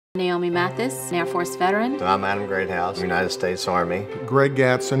Naomi Mathis, Air Force veteran. I'm Adam Greathouse, United States Army. Greg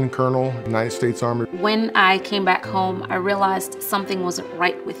Gatson, Colonel, United States Army. When I came back home, I realized something wasn't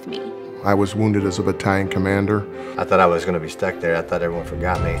right with me. I was wounded as a battalion commander. I thought I was going to be stuck there. I thought everyone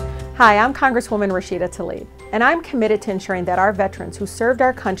forgot me. Hi, I'm Congresswoman Tlaib, and I'm committed to ensuring that our veterans who served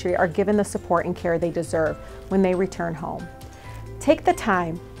our country are given the support and care they deserve when they return home. Take the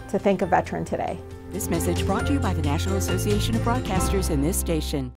time to thank a veteran today. This message brought to you by the National Association of Broadcasters and this station.